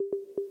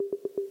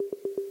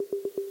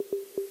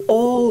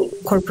all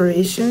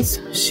corporations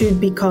should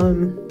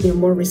become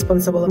more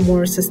responsible and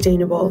more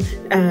sustainable.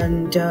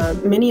 And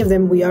many of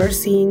them we are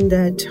seeing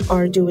that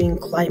are doing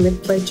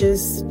climate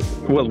pledges.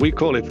 Well, we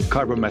call it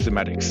carbon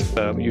mathematics.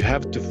 You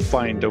have to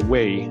find a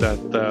way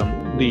that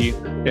the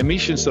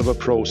emissions of a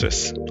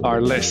process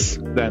are less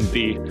than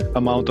the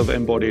amount of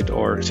embodied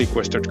or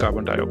sequestered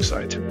carbon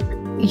dioxide.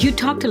 You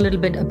talked a little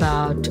bit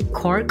about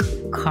CORC,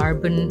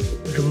 carbon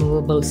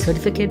removable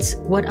certificates.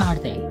 What are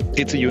they?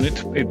 It's a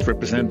unit. It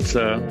represents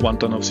 1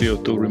 ton of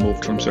CO2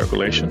 removed from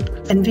circulation.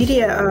 And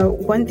Vidya,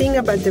 one thing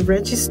about the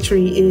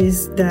registry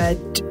is that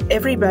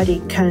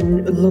everybody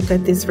can look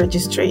at this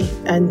registry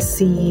and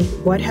see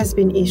what has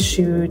been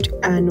issued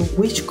and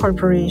which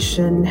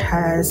corporation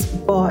has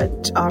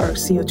bought our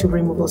CO2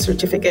 removal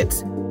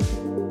certificates.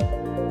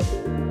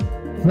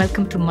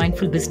 Welcome to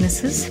Mindful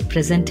Businesses,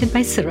 presented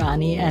by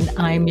Sarani, and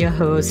I'm your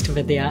host,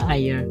 Vidya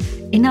Iyer.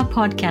 In our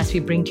podcast,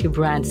 we bring to you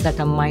brands that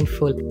are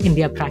mindful in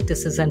their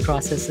practices and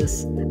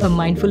processes. A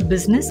mindful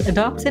business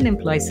adopts and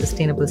employs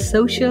sustainable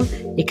social,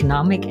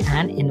 economic,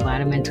 and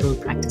environmental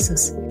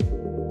practices.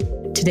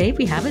 Today,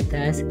 we have with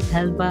us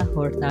Elba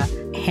Horta,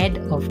 Head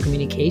of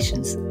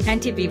Communications,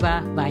 Ante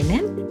Viva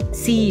Vainen,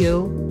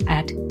 CEO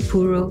at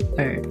Puro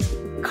Earth,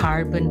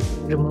 Carbon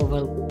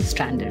Removal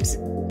Standards.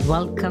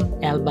 Welcome,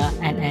 Elba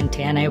and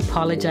Ante, and I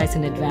apologize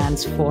in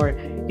advance for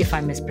if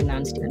I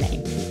mispronounced your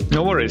name.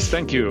 No worries.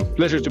 Thank you.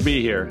 Pleasure to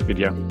be here,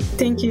 Vidya.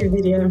 Thank you,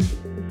 Vidya.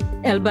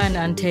 Elba and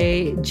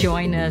Ante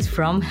join us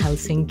from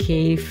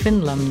Helsinki,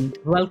 Finland.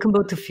 Welcome,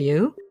 both of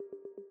you.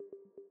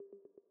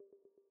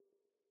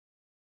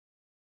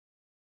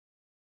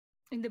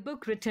 In the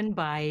book written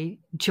by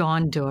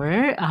John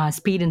Doerr,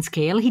 Speed and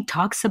Scale, he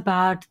talks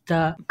about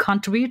the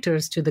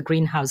contributors to the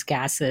greenhouse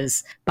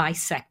gases by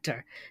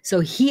sector. So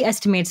he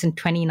estimates in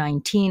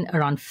 2019,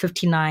 around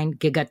 59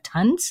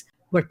 gigatons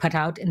were put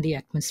out in the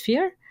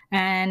atmosphere.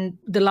 And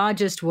the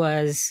largest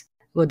was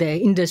the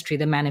industry,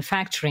 the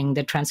manufacturing,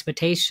 the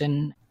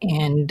transportation,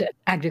 and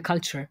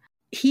agriculture.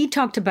 He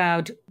talked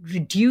about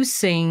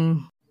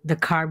reducing the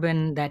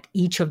carbon that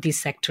each of these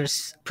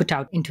sectors put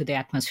out into the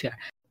atmosphere.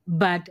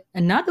 But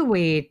another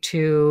way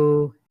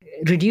to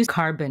reduce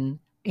carbon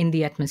in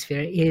the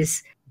atmosphere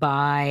is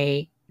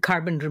by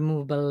carbon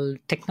removal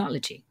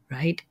technology,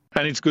 right?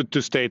 And it's good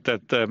to state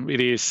that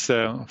it is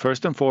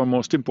first and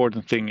foremost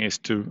important thing is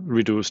to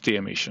reduce the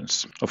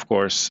emissions. Of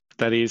course,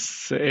 that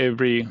is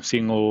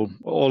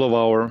all of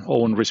our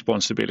own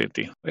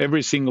responsibility.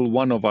 Every single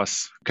one of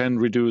us can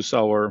reduce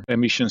our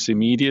emissions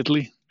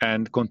immediately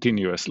and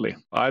continuously.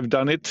 I've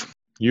done it.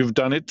 You've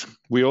done it.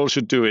 We all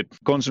should do it.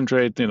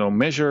 Concentrate,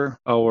 measure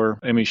our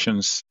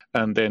emissions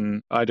and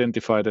then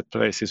identify the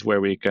places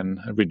where we can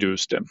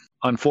reduce them.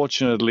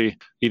 Unfortunately,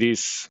 it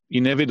is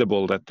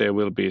inevitable that there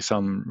will be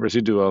some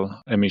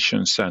residual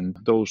emissions and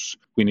those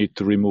we need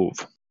to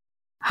remove.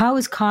 How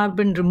is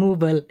carbon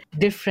removal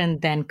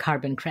different than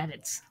carbon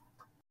credits?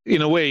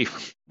 In a way,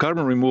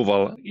 carbon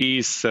removal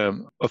is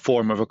a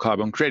form of a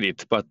carbon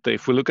credit. But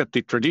if we look at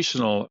the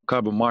traditional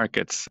carbon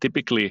markets,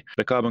 typically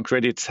the carbon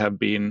credits have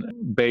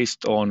been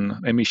based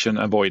on emission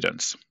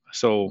avoidance.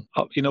 So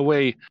in a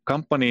way,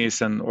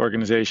 companies and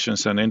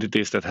organizations and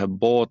entities that have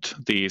bought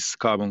these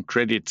carbon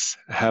credits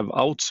have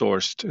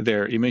outsourced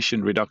their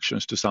emission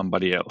reductions to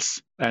somebody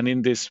else. And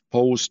in this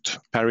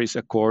post-Paris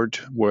Accord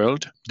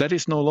world, that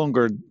is no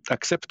longer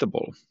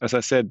acceptable. As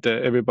I said,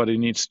 everybody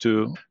needs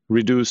to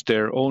reduce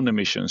their own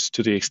emissions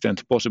to the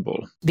extent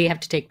possible. They have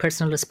to take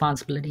personal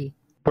responsibility.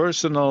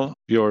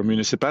 Your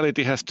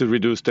municipality has to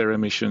reduce their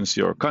emissions,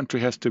 your country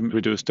has to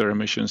reduce their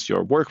emissions,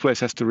 your workplace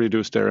has to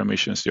reduce their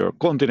emissions, your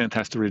continent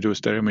has to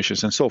reduce their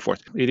emissions, and so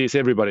forth. It is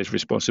everybody's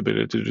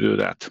responsibility to do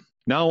that.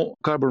 Now,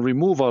 carbon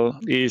removal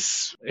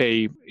is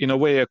in a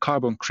way a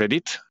carbon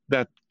credit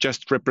that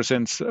just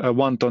represents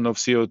 1 ton of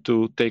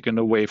CO2 taken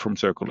away from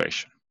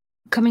circulation.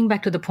 Coming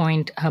back to the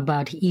point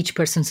about each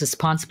person's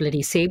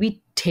responsibility, say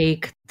we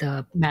take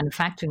the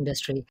manufacturing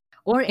industry,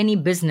 or any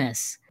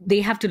business,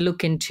 they have to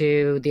look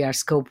into their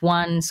Scope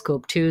 1,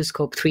 Scope 2,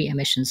 Scope 3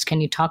 emissions.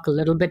 Can you talk a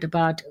little bit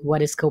about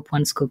what is Scope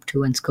 1, Scope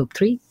 2, and Scope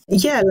 3?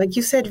 Yeah, like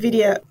you said,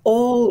 Vidya,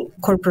 all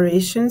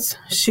corporations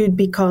should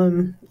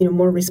become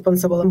more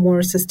responsible and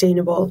more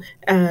sustainable.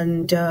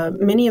 And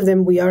many of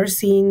them we are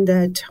seeing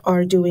that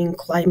are doing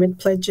climate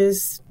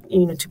pledges,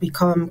 to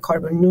become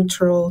carbon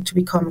neutral, to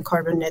become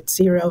carbon net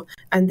zero.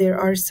 And there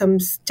are some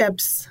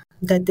steps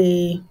that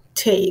they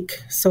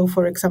take. So,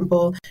 for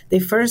example, they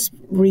first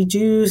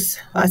reduce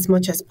as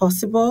much as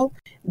possible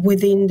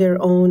within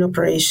their own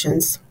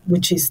operations,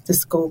 which is the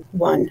Scope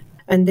 1.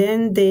 And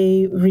then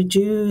they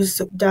reduce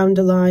down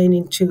the line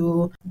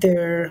into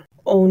their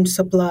own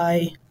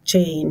supply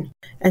chain.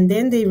 And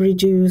then they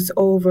reduce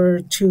over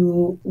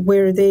to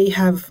where they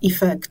have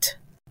effect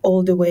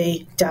all the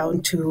way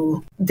down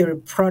to their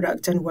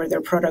product and where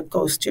their product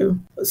goes to.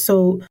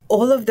 So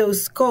all of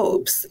those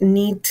scopes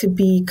need to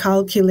be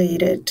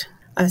calculated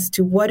as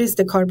to what is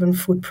the carbon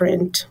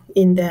footprint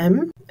in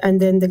them And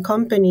then the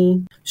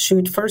company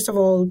should, first of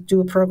all,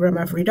 do a program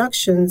of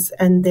reductions.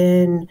 And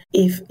then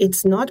if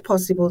it's not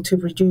possible to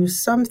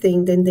reduce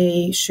something, then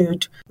they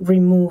should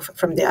remove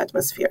from the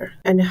atmosphere.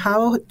 And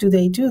how do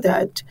they do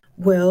that?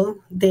 Well,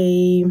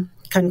 they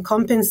can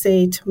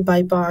compensate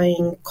by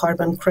buying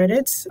carbon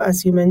credits,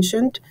 as you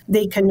mentioned.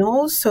 They can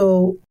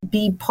also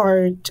be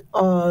part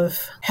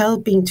of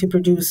helping to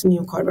produce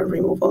new carbon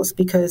removals,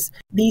 because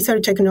these are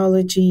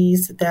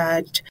technologies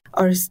that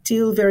are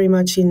still very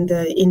much in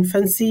the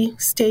infancy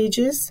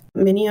stages.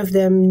 Many of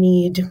them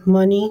need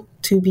money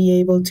to be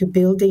able to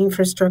build the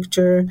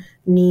infrastructure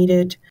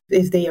needed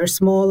if they are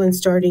small and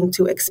starting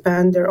to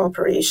expand their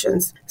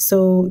operations.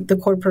 So the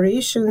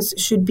corporations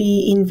should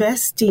be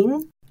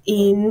investing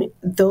in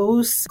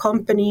those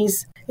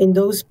companies, in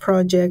those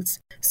projects,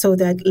 so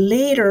that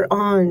later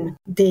on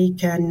they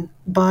can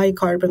buy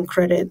carbon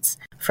credits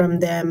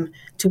from them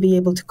to be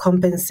able to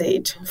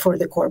compensate for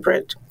the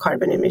corporate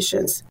carbon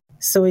emissions.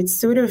 So it's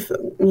sort of,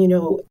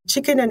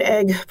 chicken and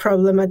egg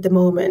problem at the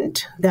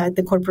moment, that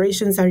the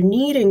corporations are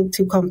needing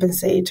to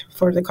compensate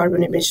for the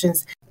carbon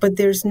emissions, but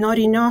there's not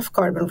enough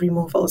carbon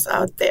removals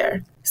out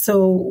there.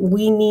 So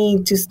we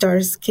need to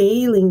start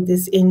scaling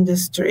this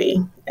industry.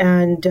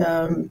 And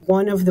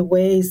one of the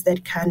ways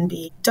that can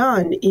be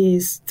done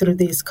is through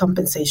this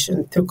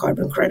compensation, through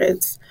carbon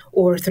credits,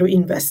 or through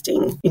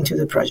investing into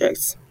the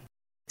projects.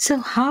 So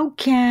how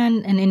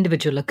can an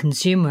individual, a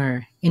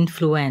consumer,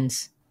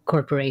 influence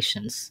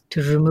corporations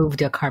to remove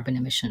their carbon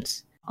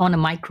emissions on a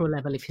micro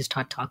level if you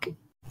start talking?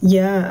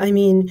 Yeah,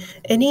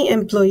 any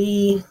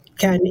employee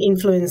can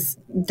influence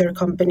their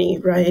company,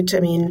 right?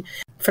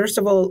 First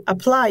of all,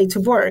 apply to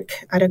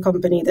work at a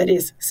company that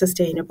is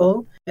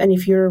sustainable. And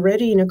if you're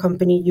already in a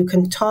company, you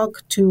can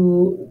talk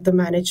to the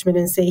management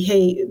and say,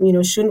 hey,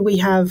 shouldn't we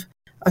have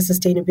a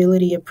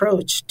sustainability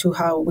approach to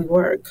how we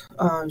work?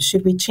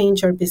 Should we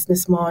change our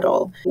business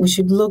model? We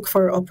should look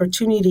for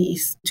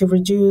opportunities to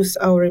reduce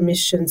our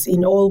emissions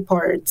in all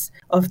parts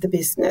of the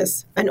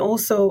business. And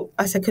also,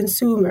 as a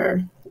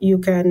consumer, you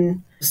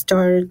can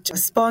start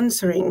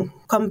sponsoring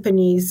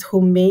companies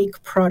who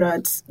make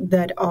products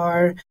that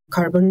are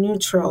carbon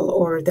neutral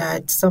or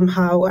that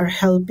somehow are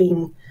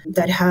helping,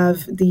 that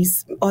have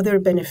these other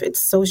benefits,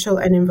 social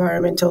and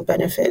environmental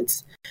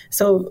benefits.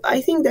 So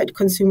I think that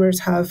consumers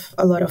have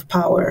a lot of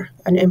power,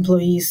 and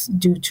employees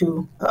do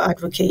too,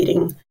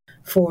 advocating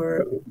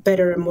for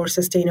better and more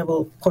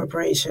sustainable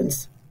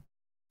corporations.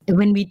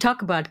 When we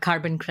talk about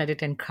carbon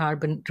credit and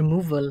carbon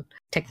removal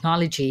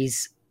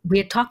technologies, we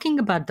are talking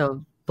about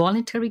the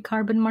voluntary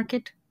carbon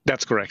market?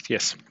 That's correct,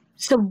 yes.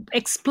 So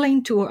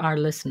explain to our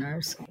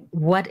listeners,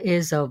 what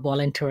is a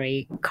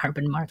voluntary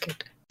carbon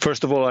market?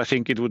 First of all, I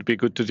think it would be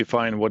good to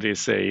define what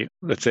is a,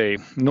 let's say,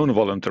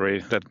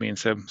 non-voluntary. That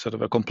means a sort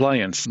of a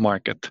compliance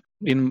market.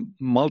 In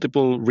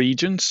multiple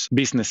regions,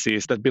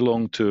 businesses that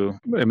belong to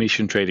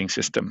emission trading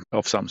system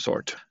of some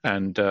sort.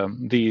 And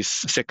these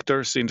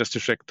sectors,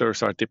 industry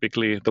sectors, are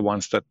typically the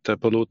ones that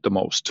pollute the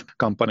most.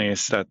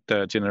 Companies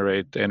that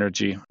generate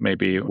energy,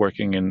 maybe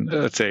working in,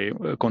 let's say,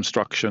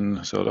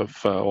 construction, sort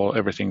of, or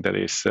everything that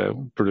is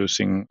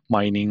producing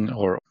mining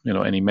or,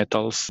 any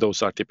metals,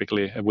 those are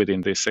typically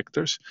within these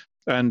sectors.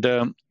 And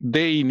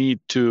they need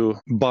to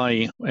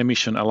buy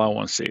emission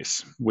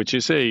allowances, which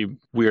is a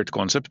weird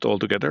concept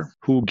altogether.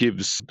 Who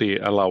gives the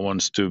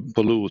allowance to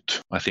pollute,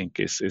 I think,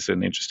 is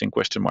an interesting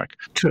question mark.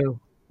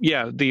 True.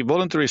 Yeah, the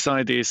voluntary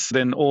side is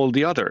then all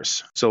the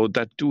others, so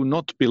that do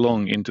not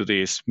belong into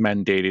these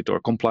mandated or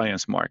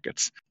compliance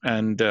markets.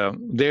 And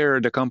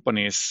there the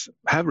companies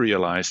have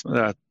realized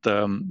that,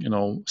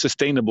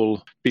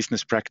 sustainable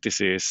business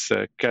practices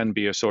can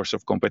be a source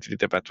of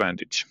competitive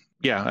advantage.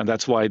 Yeah, and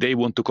that's why they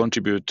want to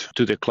contribute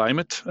to the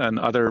climate and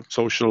other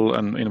social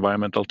and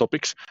environmental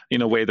topics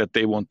in a way that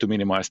they want to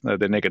minimize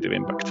the negative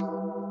impact.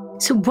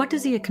 So what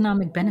is the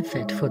economic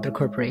benefit for the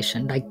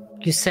corporation? Like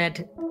you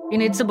said,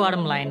 it's a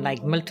bottom line,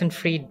 like Milton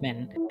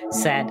Friedman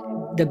said,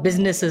 the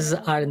businesses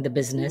are in the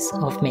business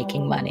of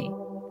making money.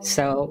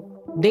 So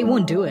they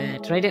won't do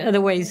it, right?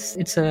 Otherwise,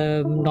 it's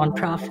a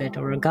nonprofit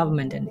or a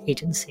government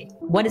agency.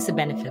 What is the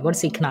benefit? What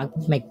is the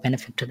economic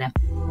benefit to them?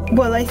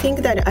 Well, I think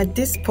that at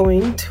this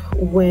point,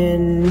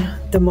 when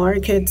the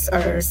markets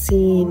are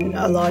seeing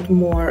a lot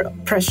more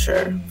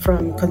pressure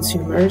from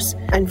consumers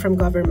and from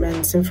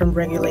governments and from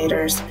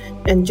regulators,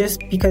 and just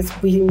because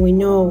we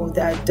know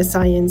that the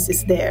science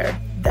is there,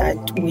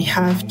 that we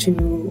have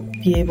to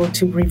be able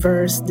to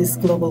reverse this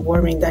global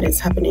warming that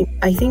is happening.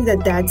 I think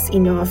that that's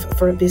enough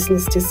for a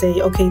business to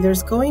say, okay,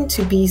 there's going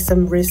to be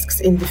some risks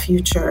in the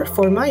future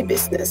for my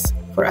business,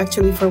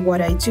 for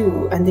what I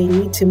do, and they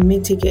need to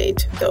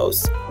mitigate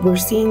those. We're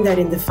seeing that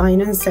in the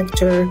finance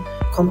sector,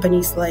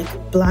 companies like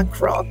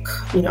BlackRock,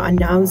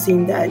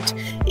 announcing that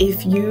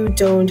if you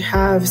don't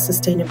have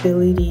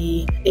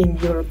sustainability in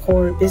your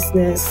core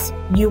business,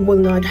 you will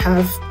not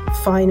have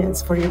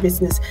finance for your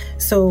business.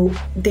 So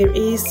there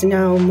is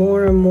now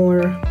more and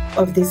more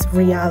of this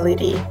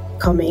reality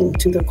coming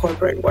to the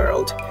corporate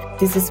world.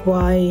 This is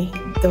why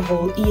the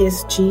whole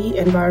ESG,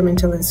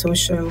 environmental and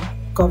social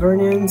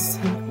governance,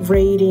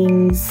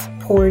 ratings,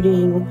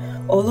 reporting,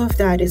 all of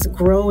that is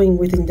growing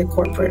within the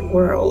corporate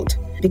world,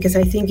 because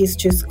I think it's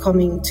just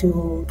coming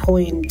to a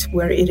point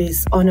where it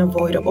is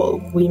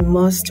unavoidable. We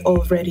must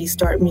already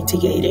start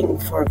mitigating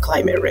for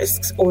climate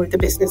risks, or the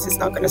business is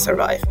not going to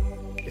survive.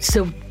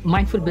 So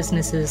Mindful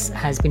Businesses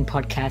has been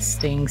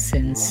podcasting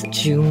since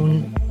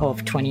June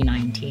of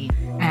 2019,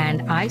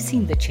 and I've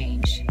seen the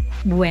change.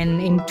 When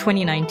in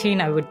 2019,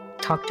 I would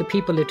talk to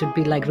people, it would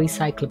be like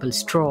recyclable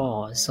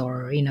straws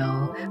or,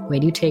 where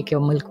do you take your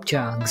milk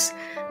jugs?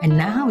 And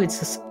now it's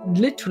just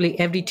literally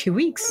every 2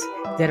 weeks,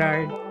 there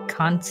are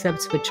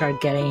concepts which are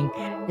getting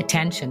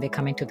attention. They're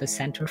coming to the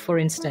center. For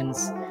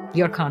instance,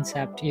 your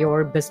concept,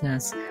 your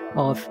business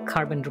of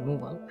carbon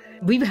removal.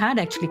 We've had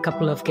actually a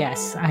couple of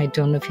guests. I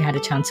don't know if you had a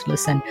chance to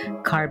listen.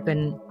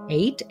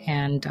 Carbon8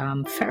 and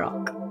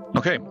Ferroc.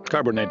 Okay,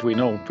 Carbon8 we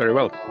know very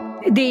well.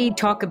 They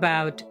talk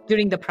about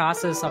during the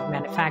process of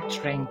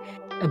manufacturing,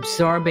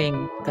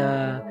 absorbing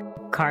the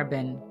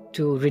carbon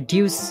to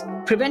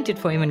prevent it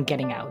from even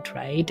getting out,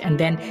 right? And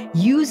then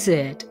use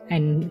it,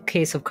 in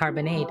case of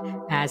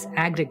Carbon8, as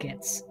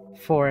aggregates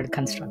for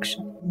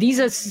construction. These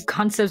are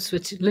concepts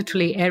which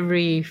literally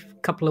every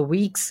couple of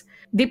weeks,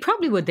 they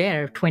probably were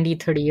there 20,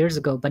 30 years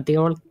ago, but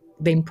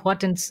the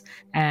importance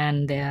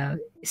and the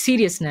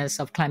seriousness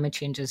of climate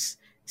change is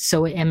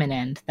so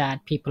imminent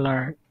that people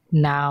are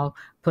now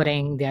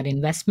putting their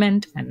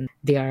investment and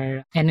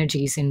their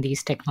energies in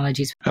these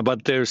technologies.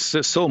 But there's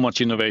so much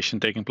innovation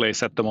taking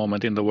place at the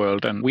moment in the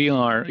world, and we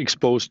are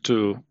exposed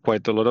to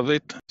quite a lot of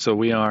it. So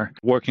we are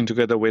working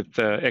together with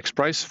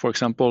XPRIZE, for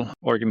example,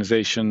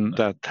 organization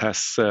that has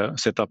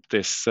set up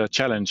this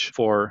challenge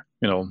for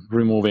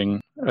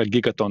removing a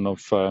gigaton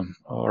of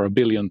or a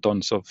billion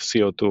tons of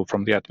CO2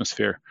 from the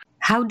atmosphere.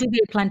 How do they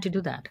plan to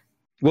do that?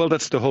 Well,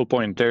 that's the whole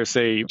point. There's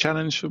a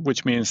challenge,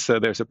 which means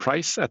there's a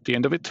prize at the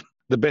end of it.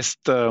 The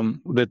best,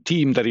 the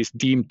team that is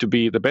deemed to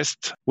be the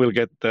best will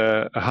get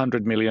a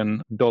 $100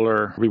 million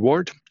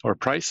reward or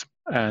prize.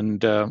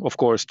 And of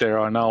course, there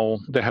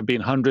have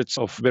been hundreds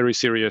of very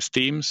serious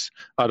teams,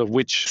 out of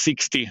which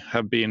 60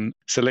 have been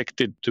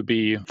selected to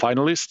be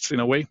finalists in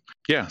a way.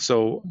 Yeah,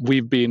 so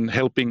we've been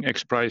helping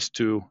XPRIZE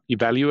to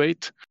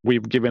evaluate.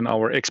 We've given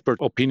our expert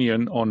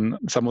opinion on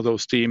some of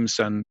those teams.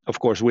 And of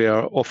course, we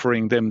are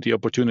offering them the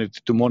opportunity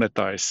to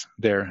monetize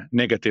their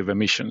negative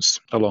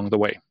emissions along the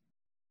way.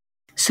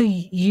 So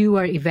you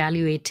are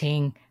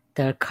evaluating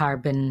the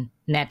carbon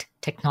net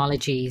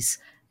technologies,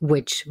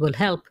 which will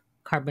help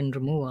carbon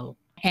removal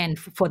and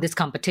for this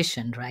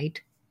competition, right?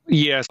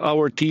 Yes,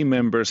 our team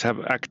members have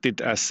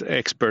acted as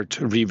expert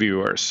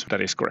reviewers.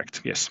 That is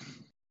correct, yes.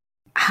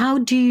 How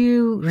do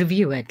you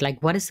review it? Like,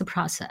 what is the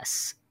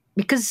process?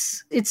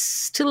 Because it's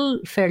still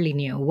fairly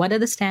new. What are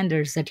the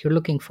standards that you're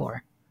looking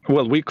for?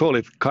 Well, we call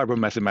it carbon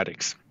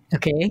mathematics.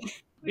 Okay.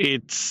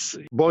 It's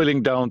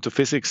boiling down to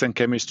physics and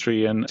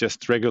chemistry and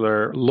just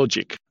regular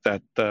logic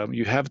that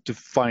you have to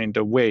find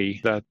a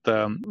way that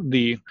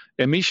the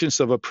emissions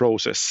of a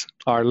process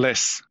are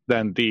less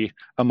than the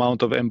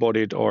amount of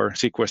embodied or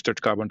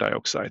sequestered carbon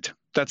dioxide.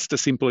 That's the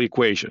simple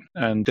equation.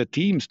 And the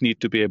teams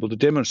need to be able to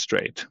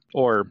demonstrate,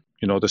 or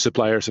the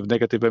suppliers of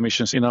negative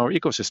emissions in our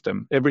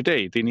ecosystem every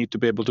day, they need to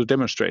be able to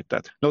demonstrate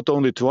that, not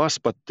only to us,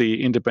 but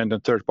the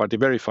independent third-party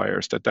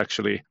verifiers that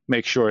actually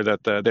make sure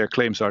that their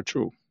claims are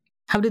true.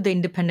 How do the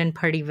independent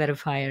party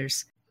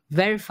verifiers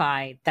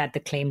verify that the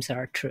claims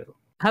are true?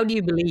 How do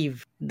you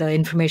believe the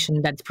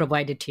information that's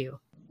provided to you?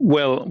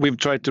 Well, we've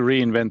tried to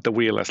reinvent the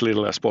wheel as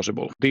little as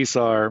possible. These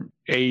are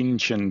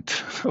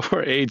ancient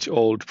or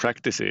age-old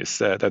practices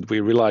that we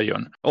rely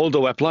on,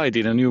 although applied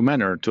in a new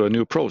manner to a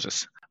new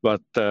process.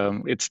 But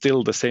it's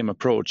still the same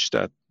approach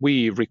that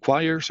we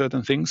require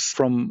certain things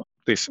from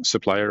this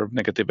supplier of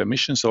negative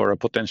emissions or a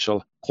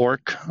potential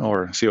CORC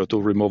or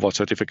CO2 removal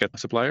certificate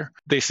supplier.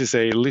 This is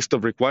a list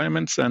of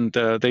requirements, and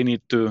they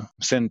need to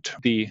send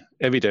the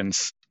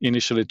evidence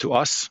initially to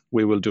us.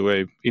 We will do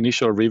an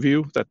initial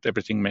review that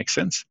everything makes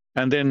sense.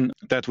 And then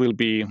that will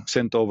be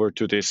sent over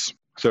to this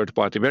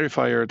third-party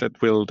verifier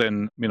that will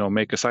then,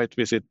 make a site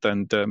visit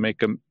and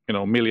make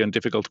a million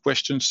difficult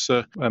questions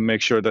and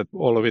make sure that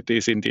all of it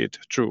is indeed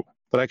true.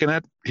 But I can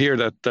add here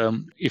that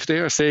if they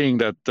are saying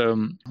that,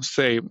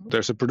 say,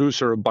 there's a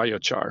producer of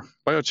biochar.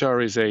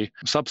 Biochar is a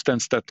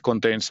substance that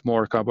contains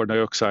more carbon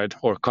dioxide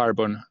or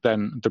carbon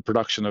than the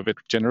production of it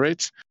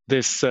generates.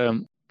 This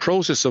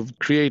process of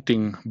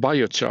creating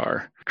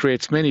biochar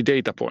creates many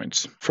data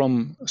points,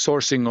 from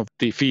sourcing of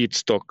the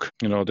feedstock,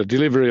 the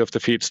delivery of the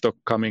feedstock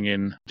coming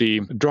in,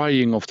 the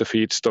drying of the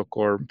feedstock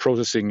or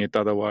processing it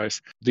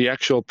otherwise, the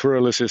actual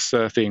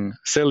pyrolysis thing,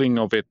 selling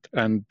of it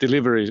and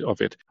delivery of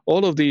it.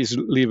 All of these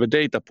leave a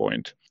data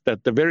point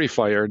that the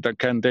verifier that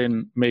can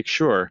then make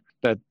sure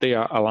that they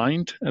are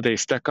aligned, they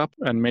stack up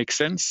and make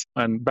sense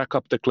and back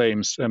up the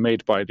claims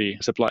made by the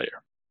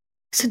supplier.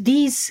 So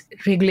these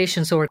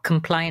regulations or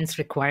compliance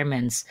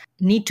requirements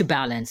need to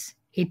balance.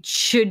 It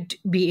should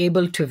be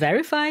able to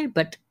verify,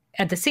 but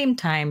at the same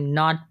time,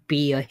 not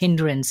be a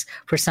hindrance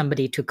for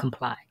somebody to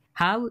comply.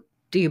 How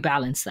do you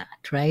balance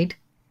that, right?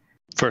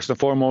 First and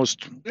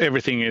foremost,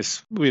 everything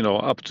is,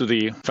 up to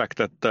the fact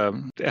that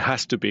it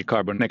has to be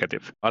carbon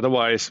negative.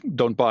 Otherwise,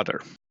 don't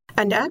bother.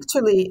 And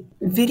actually,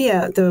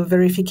 Vidya, the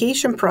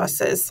verification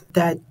process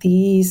that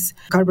these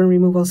carbon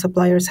removal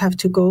suppliers have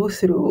to go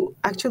through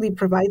actually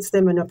provides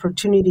them an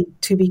opportunity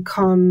to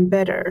become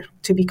better,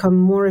 to become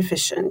more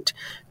efficient,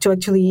 to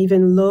actually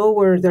even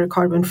lower their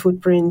carbon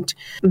footprint,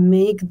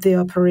 make the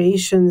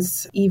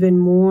operations even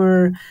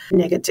more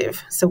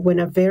negative. So when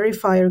a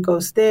verifier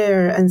goes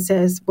there and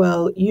says,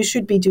 well, you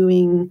should be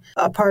doing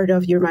a part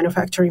of your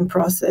manufacturing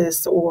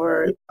process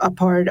or a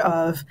part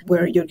of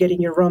where you're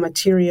getting your raw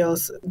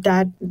materials,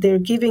 that they're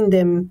giving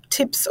them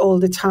tips all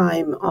the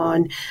time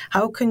on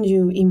how can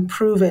you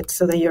improve it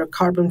so that your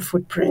carbon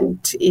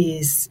footprint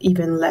is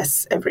even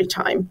less every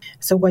time.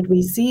 So what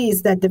we see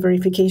is that the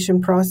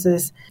verification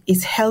process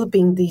is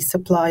helping these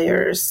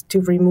suppliers to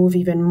remove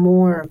even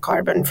more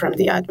carbon from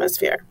the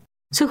atmosphere.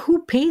 So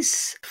who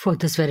pays for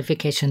this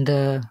verification?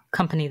 The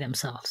company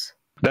themselves?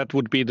 That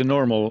would be the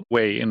normal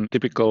way in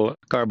typical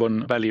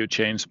carbon value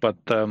chains. But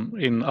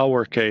in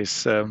our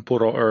case,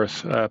 Puro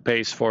Earth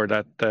pays for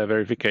that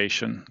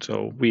verification.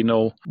 So we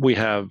know we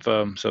have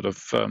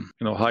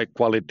high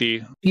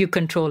quality. You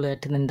control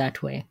it in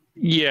that way.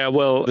 Yeah,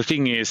 well, the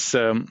thing is,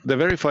 the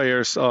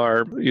verifiers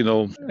are,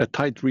 a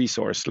tight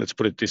resource, let's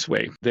put it this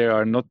way. There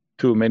are not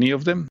too many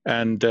of them,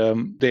 and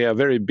they are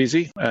very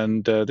busy,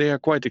 and they are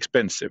quite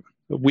expensive.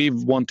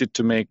 We've wanted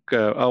to make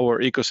our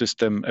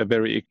ecosystem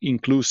very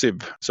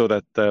inclusive so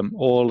that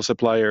all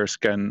suppliers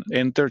can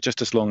enter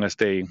just as long as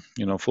they,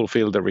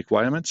 fulfill the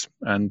requirements.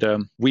 And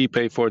we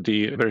pay for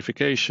the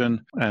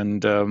verification.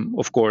 And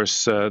of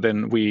course,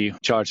 then we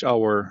charge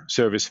our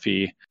service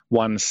fee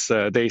once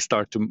they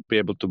start to be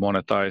able to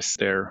monetize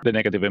the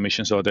negative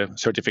emissions or the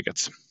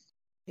certificates.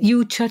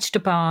 You touched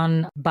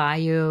upon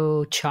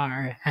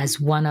biochar as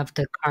one of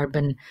the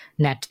carbon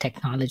net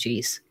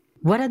technologies.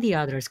 What are the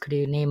others? Could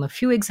you name a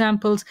few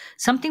examples?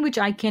 Something which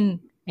I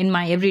can, in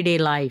my everyday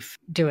life,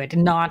 do it.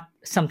 Not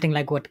something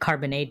like what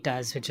Carbon8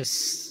 does, which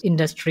is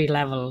industry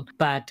level,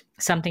 but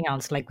something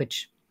else like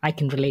which I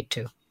can relate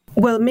to.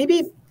 Well,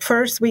 maybe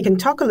first we can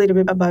talk a little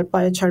bit about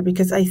biochar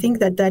because I think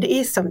that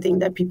is something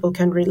that people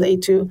can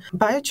relate to.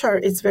 Biochar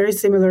is very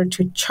similar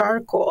to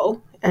charcoal.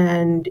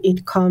 And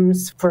it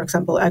comes, for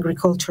example,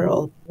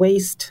 agricultural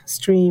waste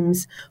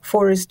streams,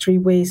 forestry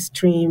waste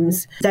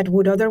streams that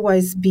would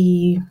otherwise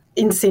be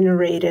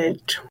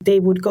incinerated. They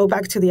would go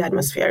back to the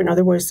atmosphere. In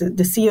other words, the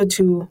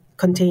CO2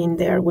 contained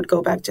there would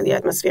go back to the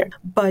atmosphere.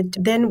 But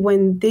then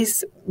when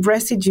these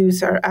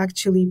residues are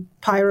actually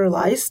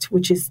pyrolyzed,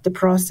 which is the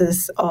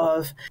process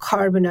of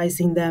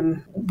carbonizing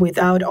them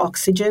without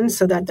oxygen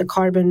so that the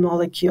carbon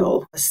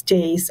molecule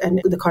stays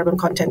and the carbon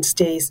content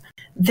stays,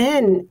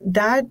 then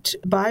that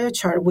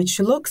biochar, which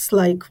looks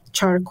like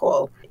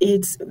charcoal,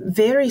 it's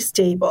very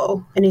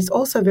stable and it's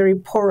also a very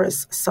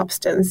porous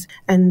substance.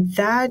 And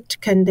that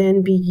can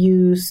then be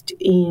used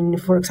in,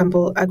 for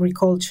example,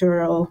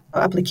 agricultural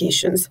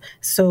applications.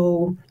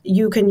 So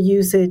you can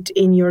use it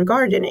in your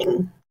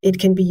gardening. It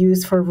can be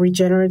used for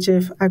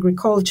regenerative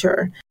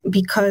agriculture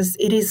because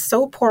it is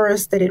so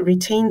porous that it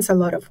retains a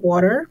lot of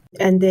water,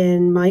 and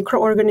then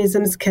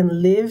microorganisms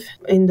can live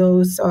in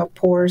those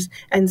pores.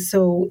 And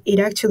so it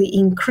actually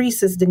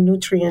increases the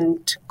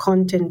nutrient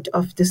content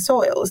of the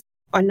soils.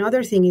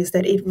 Another thing is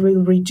that it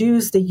will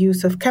reduce the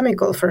use of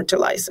chemical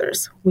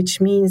fertilizers, which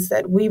means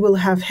that we will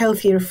have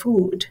healthier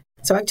food.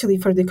 So actually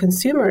for the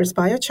consumers,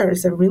 biochar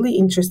is a really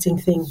interesting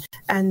thing.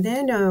 And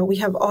then we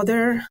have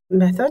other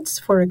methods,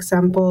 for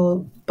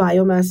example,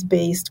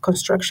 biomass-based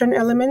construction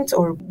elements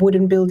or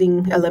wooden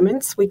building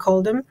elements, we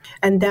call them.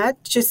 And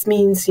that just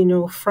means,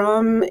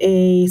 from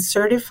a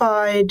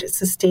certified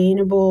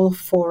sustainable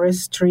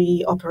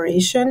forestry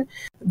operation,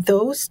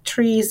 those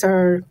trees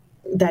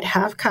that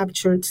have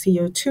captured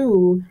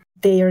CO2,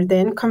 they are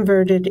then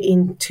converted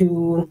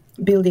into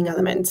building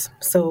elements.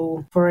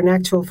 So for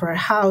a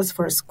house,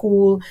 for a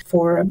school,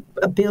 for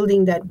a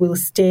building that will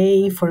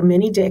stay for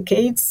many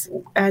decades,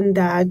 and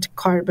that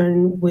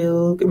carbon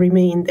will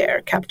remain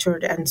there,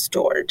 captured and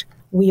stored.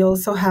 We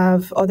also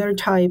have other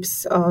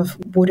types of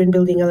wooden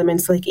building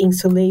elements like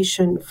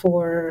insulation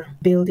for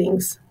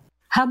buildings.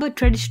 How about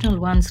traditional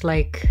ones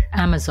like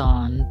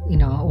Amazon,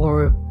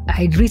 or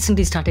I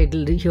recently started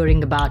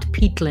hearing about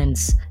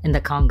peatlands in the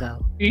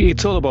Congo?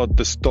 It's all about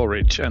the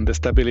storage and the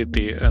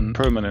stability and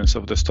permanence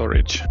of the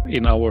storage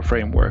in our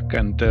framework.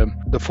 And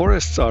the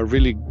forests are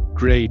really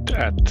great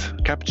at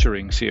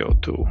capturing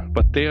CO2,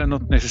 but they are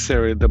not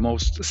necessarily the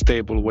most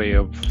stable way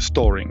of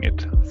storing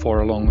it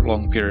for a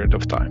long period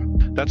of time.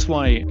 That's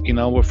why in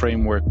our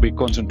framework we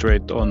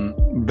concentrate on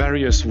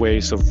various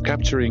ways of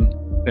capturing,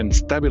 then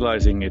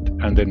stabilizing it,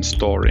 and then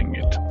storing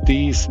it.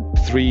 These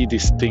three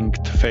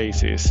distinct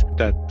phases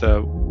that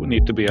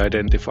need to be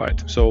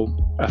identified. So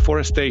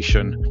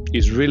afforestation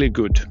is really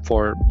good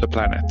for the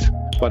planet,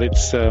 but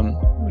it's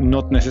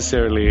not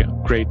necessarily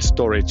great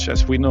storage.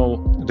 As we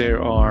know,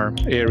 there are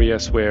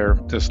areas where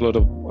there's a lot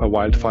of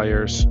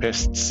wildfires,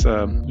 pests,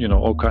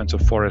 all kinds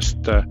of forest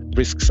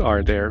risks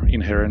are there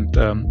inherent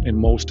in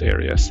most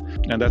areas.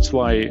 And that's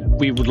why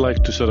we would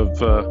like to sort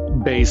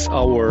of base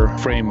our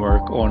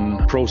framework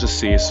on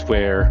processes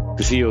where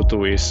the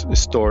CO2 is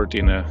stored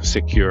in a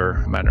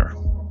secure manner.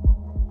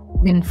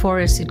 In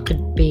forests, it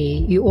could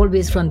be, you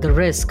always run the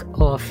risk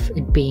of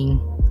it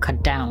being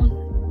cut down.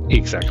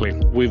 Exactly.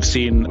 We've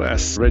seen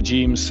as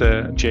regimes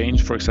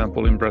change, for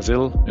example, in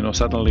Brazil,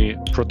 suddenly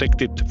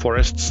protected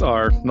forests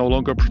are no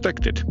longer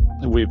protected.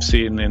 We've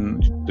seen in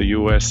the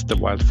US the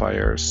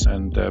wildfires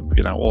and,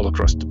 all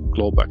across the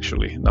globe,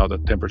 actually. Now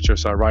that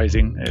temperatures are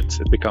rising, it's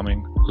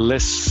becoming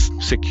less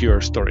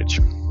secure storage.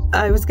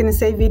 I was going to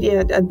say,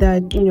 Vidya,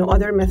 that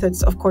other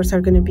methods, of course,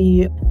 are going to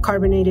be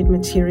carbonated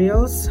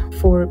materials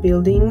for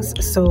buildings.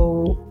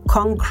 So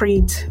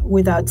concrete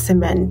without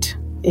cement,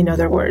 in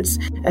other words,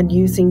 and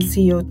using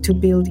CO to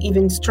build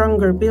even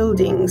stronger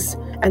buildings.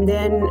 And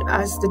then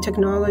as the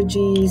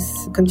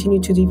technologies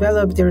continue to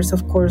develop, there's,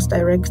 of course,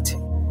 direct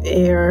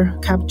air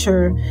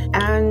capture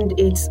and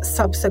its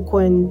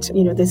subsequent,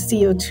 the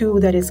CO2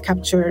 that is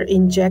captured,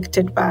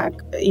 injected back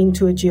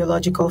into a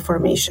geological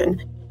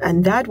formation.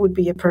 And that would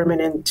be a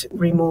permanent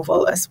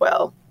removal as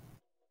well.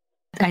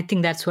 I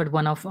think that's what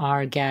one of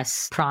our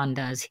guests, Pran,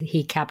 does.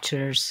 He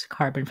captures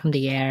carbon from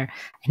the air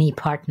and he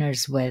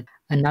partners with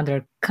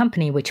another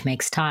company which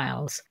makes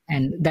tiles.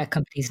 And that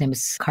company's name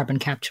is Carbon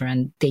Capture,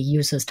 and they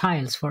use those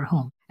tiles for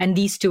home. And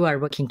these two are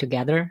working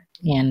together.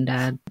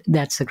 And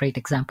that's a great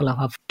example of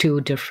how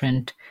two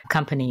different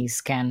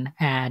companies can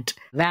add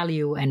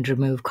value and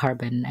remove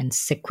carbon and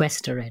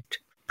sequester it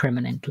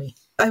permanently.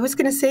 I was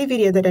going to say,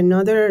 Vidya, that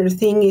another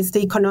thing is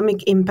the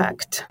economic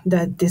impact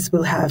that this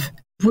will have.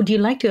 Would you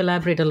like to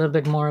elaborate a little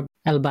bit more,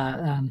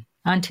 Elba?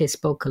 Ante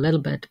spoke a little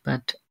bit,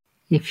 but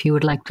if you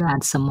would like to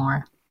add some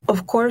more.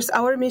 Of course,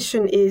 our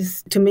mission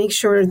is to make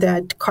sure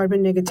that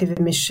carbon negative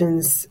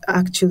emissions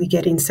actually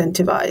get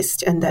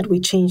incentivized and that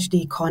we change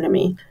the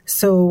economy.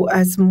 So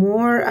as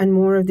more and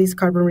more of these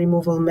carbon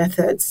removal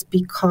methods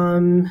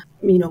become,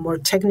 more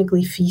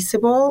technically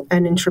feasible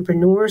and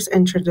entrepreneurs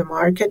enter the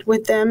market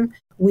with them,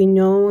 we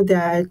know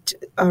that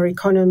our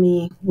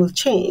economy will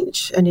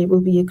change and it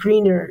will be a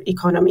greener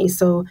economy.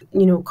 So,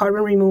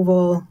 carbon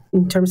removal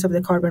in terms of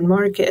the carbon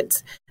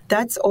markets,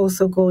 that's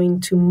also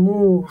going to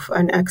move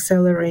and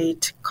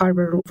accelerate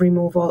carbon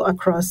removal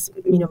across,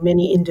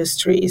 many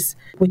industries,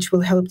 which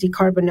will help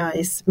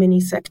decarbonize many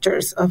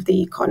sectors of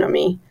the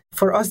economy.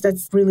 For us,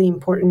 that's really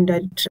important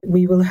that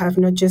we will have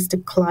not just a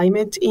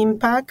climate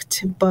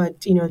impact,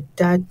 but,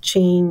 that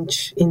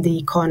change in the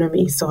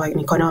economy, so an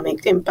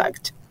economic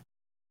impact.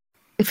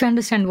 If I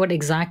understand what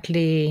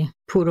exactly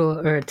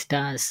Puro Earth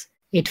does,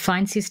 it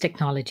finds these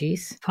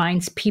technologies,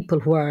 finds people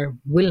who are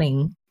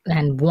willing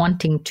and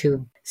wanting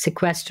to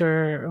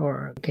sequester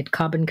or get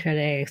carbon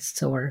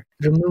credits or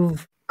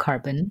remove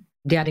carbon,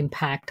 their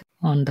impact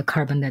on the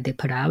carbon that they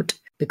put out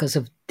because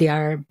of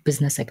their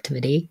business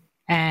activity.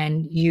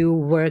 And you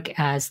work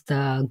as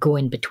the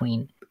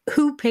go-in-between.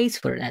 Who pays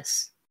for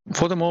this?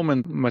 For the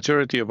moment,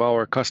 majority of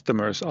our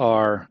customers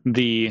are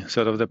the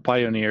sort of the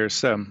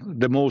pioneers,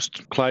 the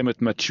most climate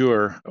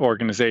mature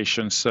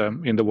organizations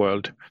in the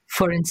world.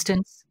 For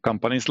instance?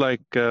 Companies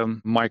like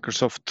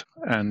Microsoft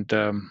and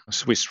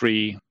Swiss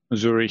Re,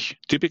 Zurich,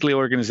 typically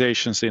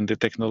organizations in the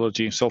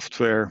technology,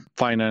 software,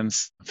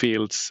 finance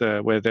fields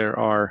where there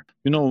are,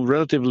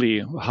 relatively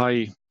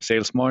high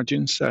sales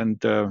margins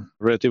and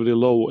relatively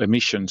low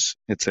emissions,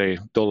 let's say,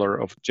 dollar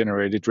of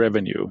generated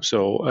revenue.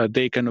 So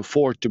they can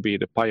afford to be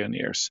the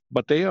pioneers,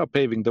 but they are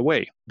paving the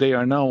way. They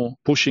are now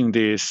pushing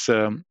these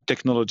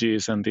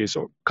technologies and these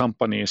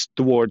companies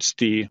towards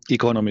the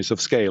economies of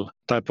scale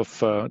type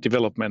of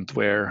development,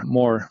 where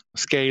more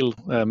scale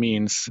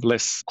means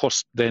less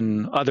cost.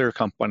 Then other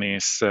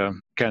companies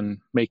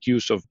can make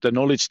use of the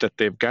knowledge that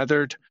they've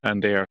gathered,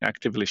 and they are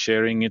actively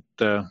sharing it,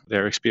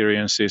 their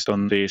experiences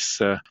on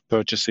these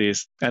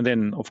purchases. And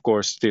then, of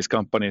course, these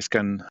companies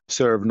can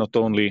serve not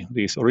only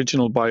these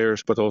original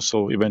buyers, but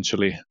also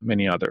eventually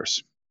many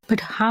others. But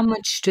how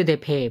much do they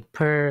pay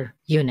per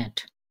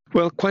unit?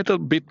 Well, quite a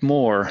bit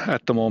more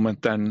at the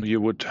moment than you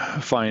would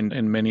find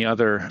in many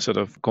other sort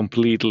of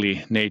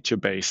completely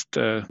nature-based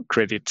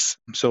credits.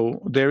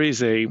 So there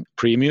is a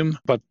premium,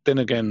 but then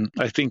again,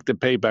 I think the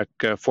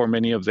payback for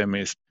many of them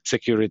is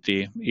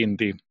security in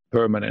the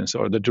permanence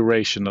or the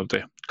duration of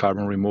the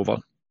carbon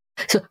removal.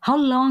 So how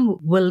long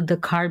will the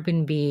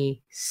carbon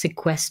be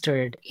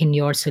sequestered in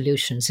your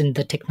solutions, in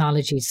the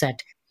technologies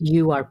that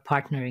you are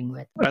partnering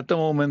with? At the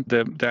moment,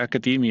 the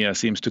academia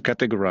seems to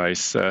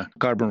categorize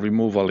carbon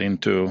removal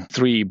into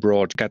three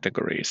broad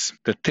categories.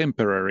 The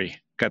temporary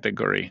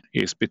category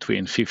is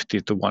between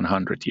 50 to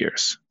 100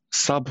 years.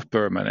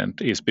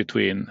 Sub-permanent is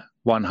between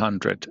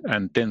 100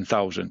 and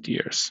 10,000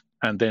 years.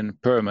 And then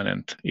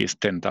permanent is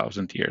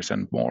 10,000 years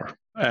and more.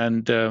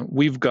 And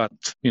we've got,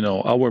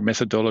 our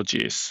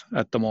methodologies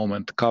at the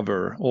moment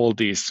cover all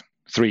these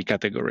three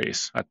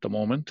categories at the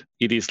moment.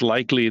 It is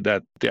likely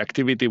that the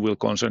activity will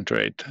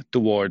concentrate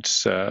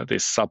towards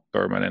this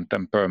sub-permanent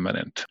and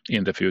permanent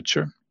in the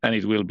future. And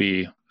it will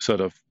be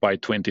sort of by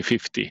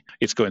 2050,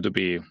 it's going to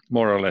be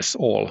more or less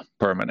all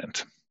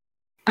permanent.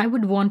 I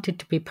would want it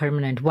to be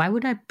permanent. Why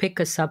would I pick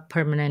a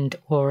sub-permanent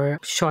or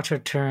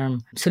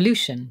shorter-term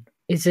solution?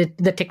 Is it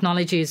the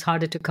technology is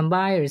harder to come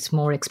by or it's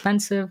more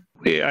expensive?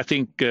 I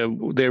think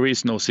there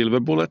is no silver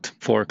bullet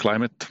for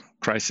climate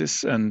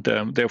crisis, and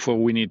therefore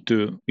we need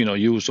to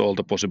use all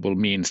the possible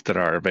means that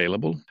are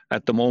available.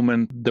 At the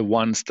moment, the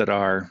ones that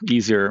are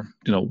easier,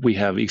 we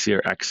have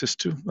easier access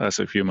to as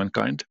a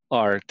humankind,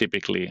 are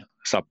typically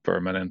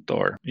sub-permanent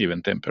or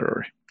even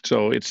temporary.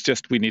 So it's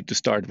just we need to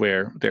start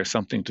where there's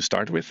something to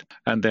start with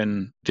and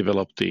then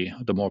develop the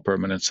more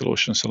permanent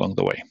solutions along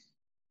the way.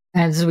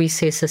 As we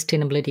say,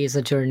 sustainability is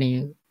a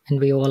journey, and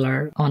we all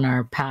are on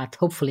our path,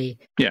 hopefully,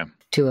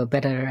 to a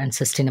better and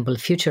sustainable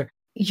future.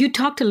 You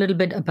talked a little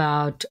bit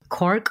about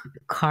Cork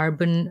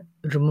carbon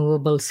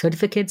removable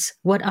certificates.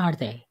 What are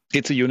they?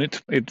 It's a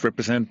unit. It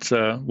represents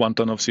 1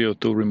 ton of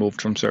CO2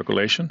 removed from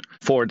circulation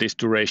for this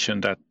duration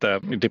that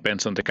it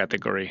depends on the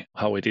category,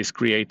 how it is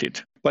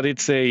created. But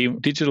it's a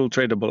digital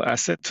tradable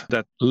asset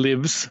that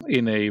lives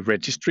in a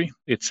registry.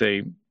 It's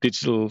a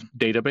digital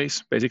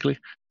database, basically.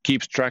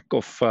 Keeps track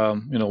of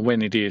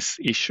when it is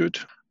issued,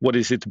 what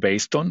is it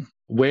based on,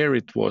 where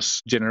it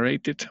was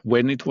generated,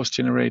 when it was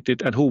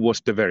generated, and who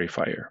was the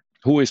verifier,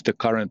 who is the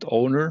current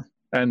owner,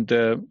 and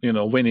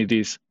when it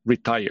is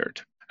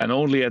retired. And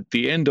only at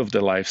the end of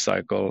the life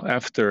cycle,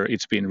 after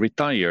it's been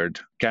retired,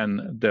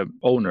 can the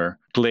owner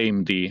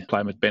claim the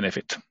climate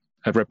benefit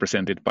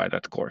represented by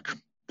that cork.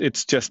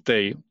 It's just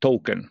a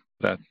token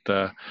that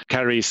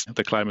carries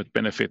the climate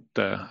benefit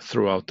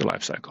throughout the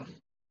life cycle.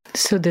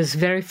 So these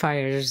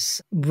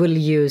verifiers will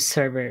use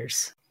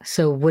servers.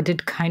 So would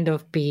it kind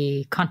of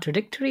be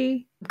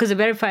contradictory? Because the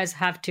verifiers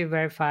have to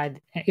verify.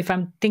 If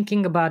I'm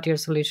thinking about your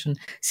solution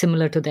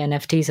similar to the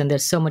NFTs, and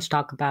there's so much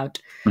talk about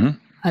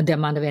the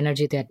amount of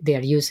energy that they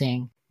are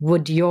using,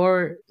 would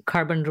your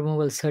carbon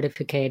removal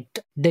certificate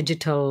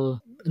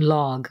digital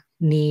log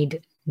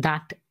need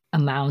that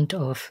amount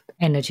of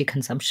energy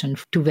consumption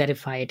to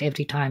verify it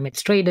every time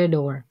it's traded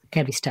or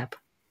every step?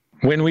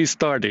 When we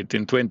started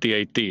in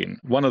 2018,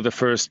 one of the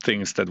first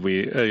things that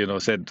we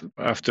said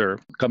after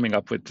coming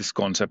up with this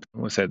concept,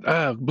 we said,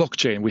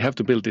 blockchain, we have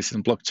to build this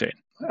in blockchain.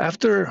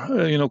 After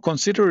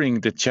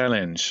considering the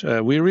challenge,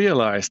 we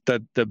realized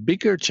that the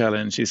bigger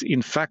challenge is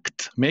in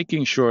fact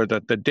making sure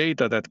that the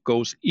data that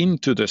goes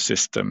into the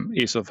system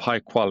is of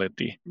high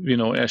quality,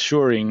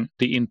 assuring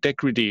the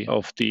integrity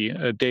of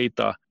the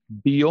data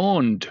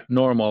beyond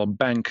normal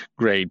bank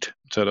grade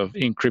sort of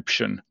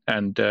encryption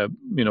and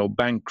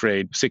bank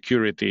grade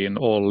security in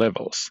all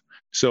levels.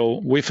 So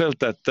we felt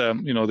that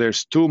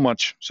there's too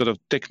much sort of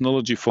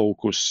technology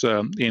focus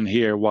in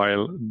here,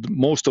 while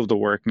most of the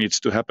work needs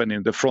to happen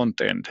in the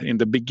front end, in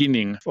the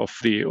beginning of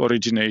the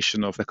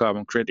origination of the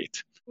carbon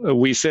credit.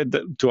 We said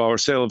to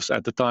ourselves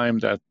at the time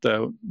that,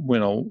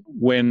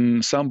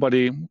 when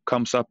somebody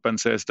comes up and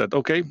says that,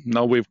 okay,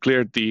 now we've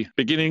cleared the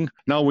beginning,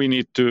 now we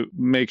need to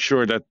make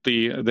sure that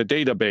the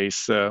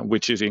database,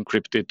 which is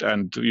encrypted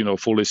and,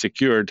 fully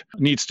secured,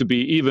 needs to be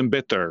even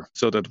better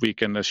so that we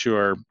can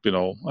assure,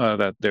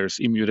 that there's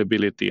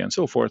immutability and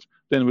so forth,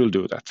 then we'll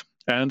do that.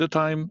 And the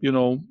time,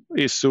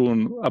 is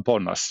soon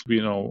upon us.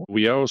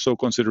 We are also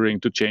considering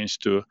to change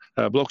to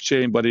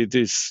blockchain, but it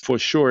is for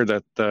sure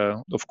that,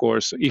 of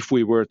course, if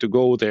we were to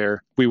go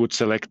there, we would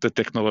select the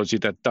technology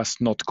that does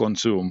not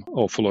consume an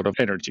awful lot of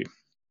energy.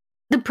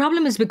 The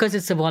problem is because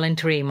it's a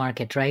voluntary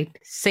market, right?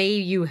 Say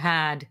you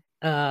had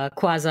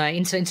quasi,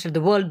 instead of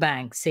the World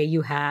Bank, say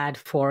you had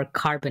for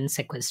carbon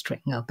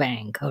sequestering a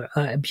bank or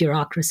a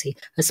bureaucracy,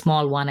 a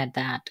small one at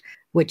that,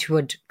 which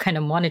would kind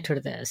of monitor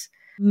this.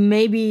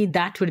 Maybe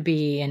that would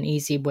be an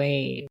easy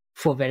way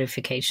for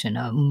verification,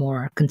 a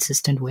more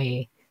consistent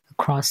way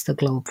across the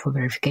globe for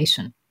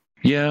verification.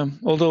 Yeah,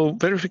 although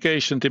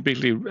verification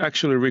typically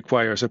actually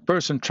requires a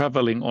person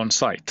traveling on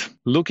site,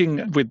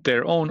 looking with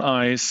their own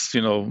eyes,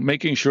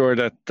 making sure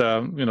that,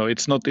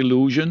 it's not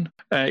illusion.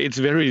 It's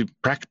very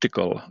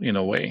practical in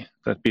a way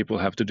that people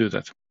have to do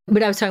that.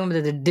 But I was talking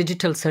about the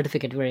digital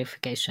certificate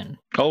verification.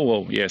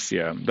 Oh, yes,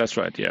 yeah, that's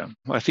right, yeah.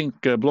 I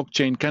think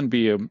blockchain can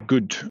be a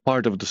good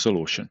part of the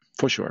solution,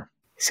 for sure.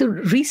 So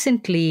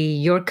recently,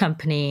 your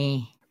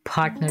company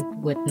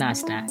partnered with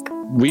NASDAQ.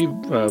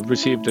 We've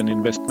received an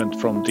investment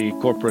from the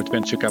corporate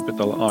venture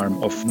capital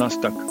arm of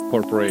NASDAQ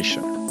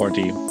Corporation, or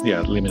the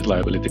limited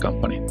liability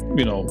company.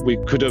 We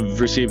could have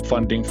received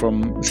funding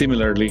from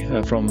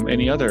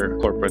any other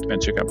corporate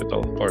venture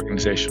capital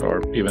organization,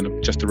 or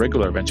even just a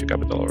regular venture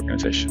capital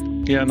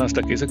organization. Yeah,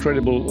 NASDAQ is a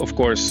credible, of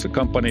course,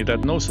 company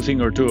that knows a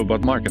thing or two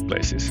about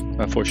marketplaces,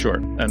 for sure.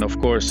 And of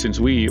course, since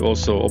we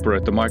also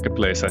operate the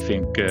marketplace, I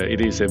think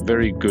it is a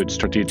very good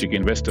strategic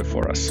investor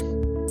for us.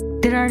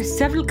 There are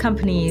several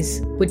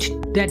companies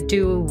that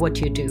do what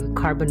you do,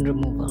 carbon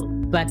removal.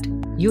 But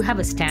you have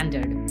a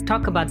standard.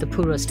 Talk about the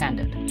Puro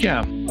standard.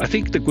 Yeah, I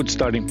think the good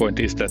starting point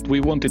is that we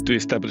wanted to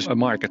establish a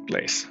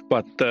marketplace.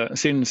 But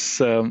since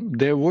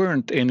there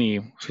weren't any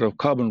sort of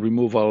carbon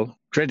removal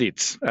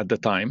credits at the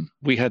time,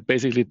 we had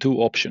basically two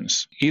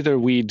options. Either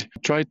we'd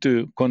try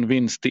to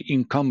convince the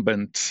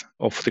incumbents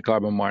of the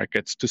carbon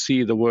markets to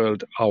see the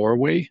world our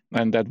way,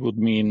 and that would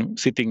mean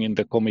sitting in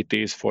the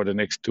committees for the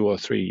next 2 or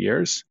 3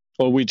 years,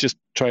 or we just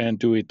try and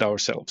do it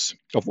ourselves.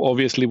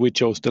 Obviously, we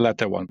chose the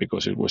latter one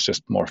because it was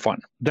just more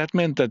fun. That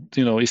meant that,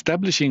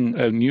 establishing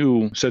a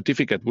new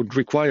certificate would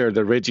require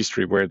the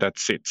registry where that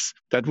sits.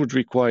 That would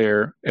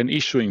require an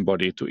issuing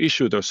body to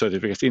issue those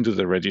certificates into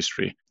the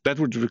registry. That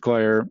would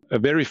require a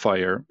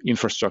verifier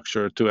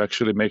infrastructure to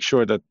actually make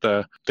sure that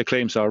the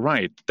claims are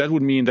right. That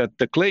would mean that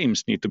the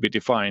claims need to be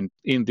defined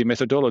in the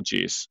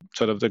methodologies,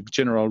 sort of the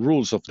general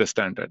rules of the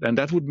standard. And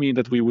that would mean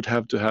that we would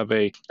have to have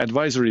an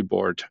advisory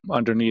board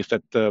underneath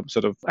that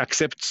sort of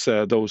accepts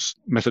those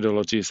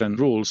methodologies and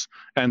rules.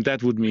 And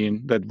that would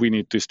mean that we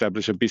need to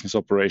establish a business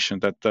operation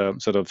that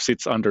sort of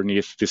sits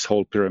underneath this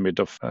whole pyramid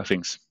of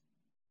things.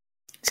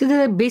 So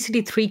there are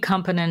basically 3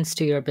 components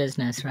to your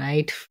business,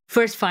 right?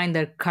 First, find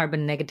the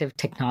carbon negative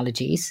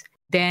technologies.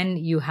 Then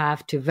you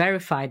have to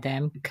verify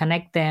them,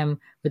 connect them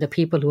with the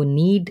people who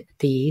need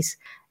these,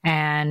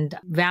 and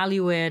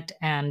value it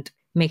and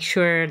make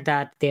sure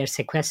that they're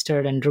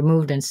sequestered and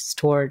removed and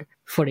stored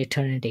for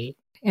eternity.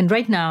 And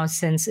right now,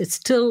 since it's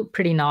still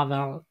pretty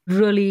novel,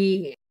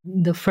 really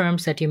the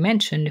firms that you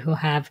mentioned who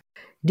have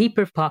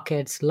deeper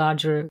pockets,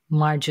 larger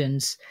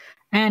margins,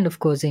 and of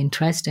course, the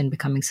interest in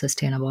becoming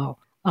sustainable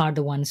are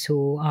the ones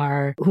who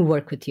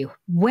work with you.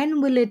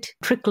 When will it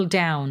trickle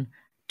down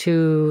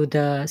to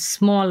the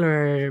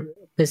smaller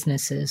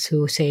businesses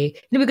who say,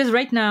 because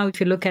right now, if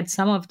you look at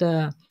some of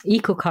the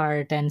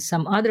EcoCart and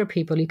some other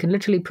people, you can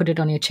literally put it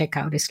on your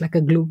checkout. It's like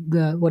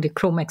a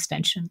Chrome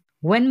extension.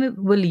 When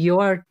will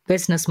your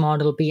business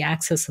model be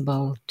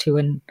accessible to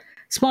a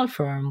small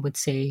firm with,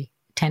 say,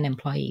 10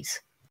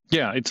 employees?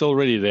 Yeah, it's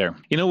already there.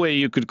 In a way,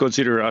 you could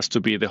consider us to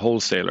be the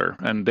wholesaler,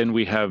 and then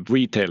we have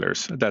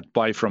retailers that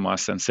buy from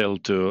us and sell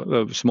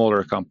to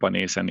smaller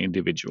companies and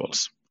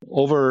individuals.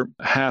 Over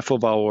half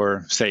of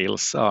our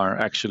sales are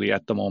actually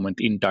at the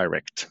moment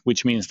indirect,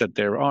 which means that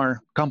there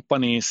are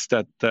companies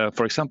that,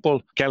 for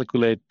example,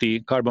 calculate the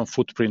carbon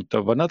footprint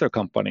of another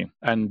company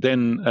and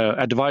then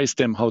advise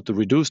them how to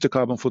reduce the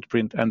carbon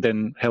footprint and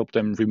then help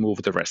them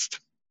remove the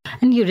rest.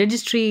 And your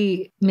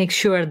registry makes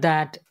sure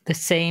that the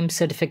same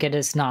certificate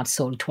is not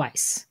sold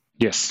twice.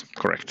 Yes,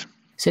 correct.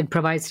 So it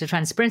provides the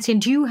transparency.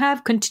 And do you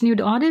have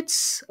continued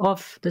audits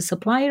of the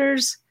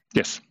suppliers?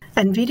 Yes.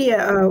 And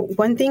Vidya,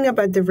 one thing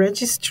about the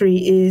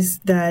registry is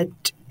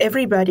that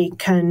everybody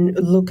can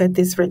look at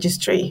this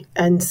registry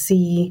and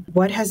see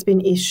what has been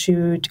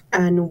issued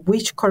and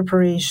which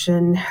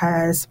corporation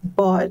has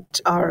bought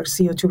our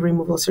CO2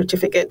 removal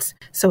certificates.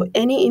 So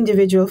any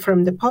individual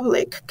from the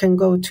public can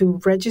go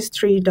to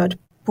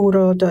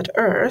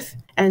registry.puro.earth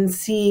and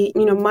see,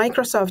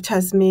 Microsoft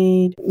has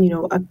made,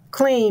 a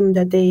claim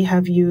that they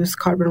have used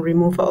carbon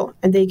removal,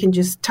 and they can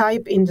just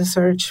type in the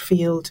search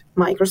field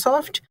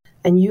Microsoft,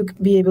 and you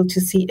be able to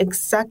see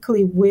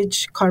exactly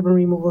which carbon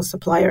removal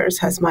suppliers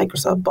has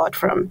Microsoft bought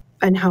from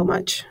and how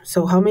much.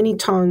 So how many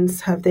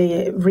tons have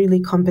they really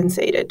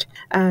compensated?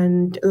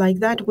 And like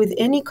that, with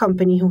any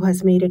company who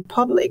has made it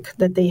public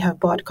that they have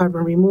bought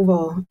carbon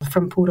removal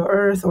from Puro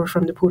Earth or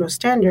from the Puro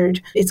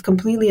standard, it's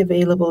completely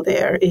available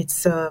there.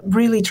 It's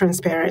really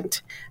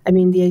transparent. I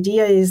mean, the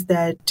idea is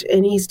that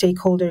any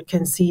stakeholder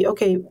can see,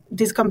 okay,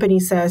 this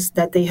company says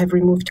that they have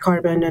removed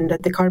carbon and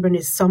that the carbon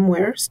is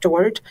somewhere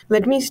stored.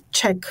 Let me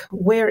check,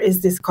 where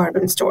is this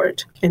carbon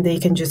stored? And they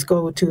can just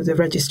go to the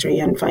registry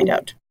and find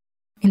out.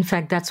 In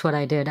fact, that's what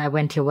I did. I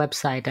went to your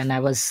website and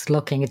I was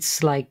looking.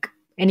 It's like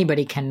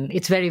anybody can,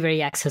 it's very,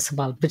 very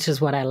accessible, which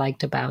is what I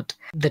liked about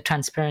the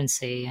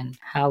transparency and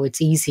how it's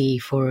easy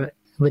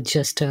with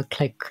just a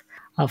click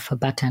of a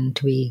button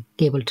to be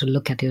able to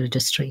look at your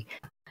registry.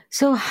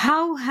 So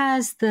how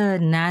has the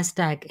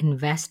NASDAQ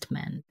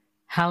investment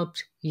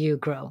helped you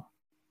grow,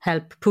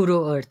 help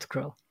Puro Earth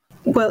grow?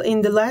 Well,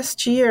 in the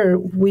last year,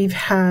 we've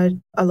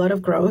had a lot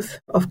of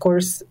growth. Of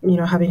course,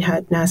 having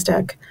had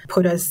NASDAQ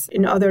put us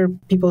in other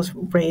people's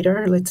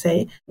radar, let's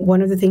say.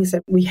 One of the things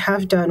that we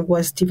have done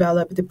was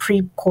develop the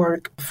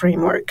pre-cork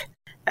framework.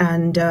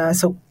 And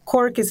so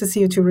cork is a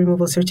CO2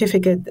 removal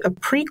certificate. A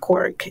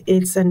pre-cork,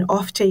 it's an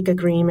offtake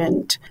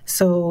agreement.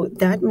 So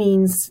that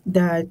means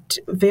that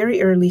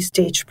very early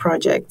stage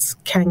projects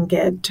can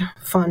get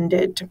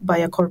funded by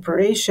a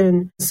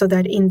corporation so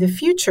that in the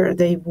future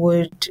they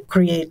would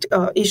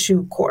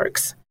issue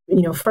corks.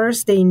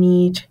 First they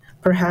need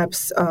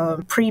perhaps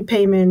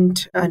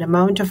prepayment, an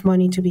amount of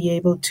money to be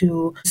able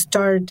to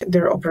start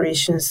their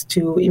operations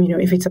to,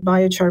 if it's a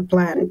biochar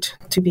plant,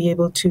 to be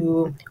able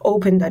to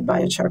open that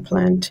biochar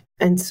plant.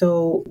 And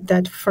so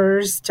that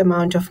first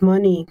amount of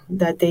money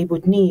that they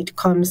would need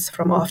comes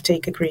from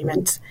offtake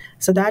agreements.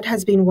 So that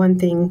has been one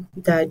thing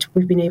that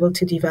we've been able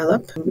to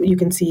develop. You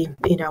can see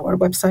in our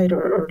website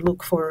or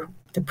look for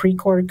the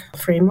pre-cork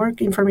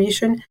framework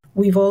information.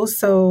 We've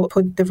also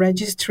put the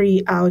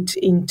registry out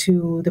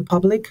into the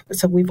public.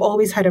 So we've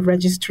always had a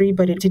registry,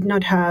 but it did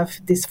not have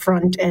this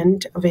front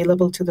end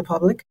available to the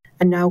public.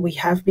 And now we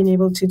have been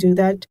able to do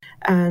that.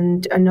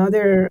 And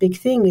another big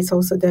thing is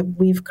also that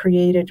we've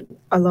created,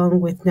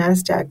 along with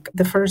NASDAQ,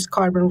 the first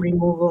carbon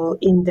removal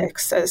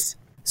indexes.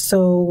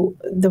 So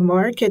the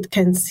market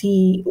can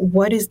see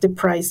what is the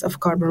price of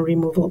carbon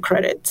removal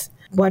credits.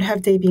 What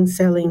have they been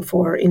selling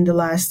for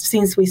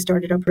since we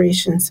started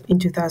operations in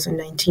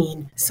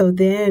 2019? So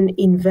then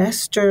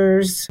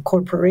investors,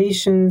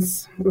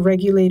 corporations,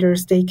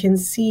 regulators, they can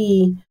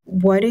see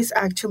what is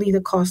actually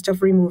the cost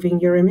of removing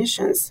your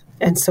emissions.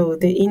 And so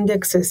the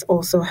indexes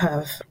also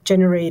have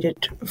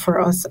generated for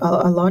us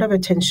a lot of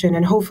attention.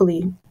 And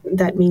hopefully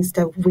that means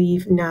that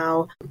we've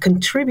now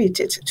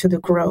contributed to the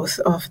growth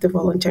of the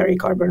voluntary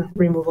carbon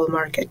removal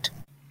market.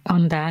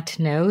 On that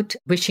note,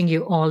 wishing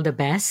you all the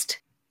best.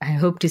 I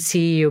hope to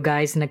see you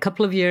guys in a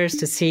couple of years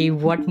to see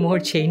what more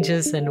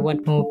changes and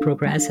what more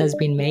progress has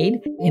been made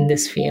in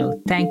this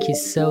field. Thank you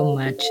so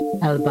much,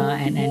 Alba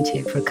and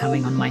Antje, for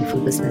coming on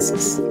Mindful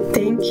Businesses.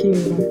 Thank you.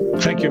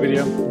 Thank you,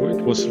 Vidya.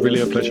 It was really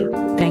a pleasure.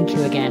 Thank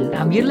you again.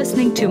 You're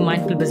listening to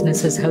Mindful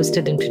Businesses,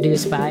 hosted and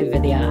produced by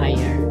Vidya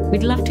Iyer.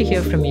 We'd love to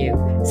hear from you.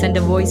 Send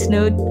a voice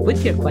note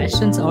with your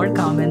questions or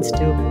comments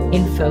to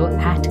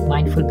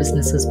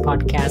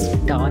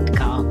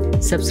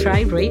info@mindfulbusinessespodcast.com.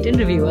 Subscribe, rate, and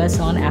review us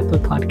on Apple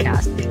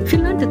Podcast. If you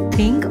learned a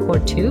thing or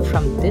two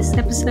from this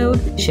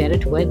episode, share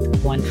it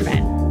with one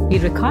friend. We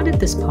recorded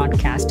this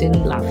podcast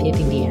in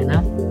Lafayette,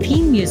 Indiana.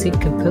 Theme music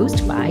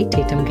composed by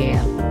Tatum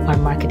Gale. Our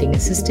marketing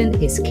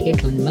assistant is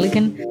Caitlin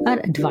Milligan. Our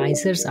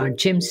advisors are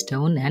Jim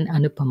Stone and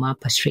Anupama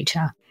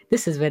Pasricha.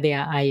 This is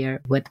Vidya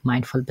Iyer with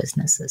Mindful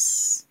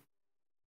Businesses.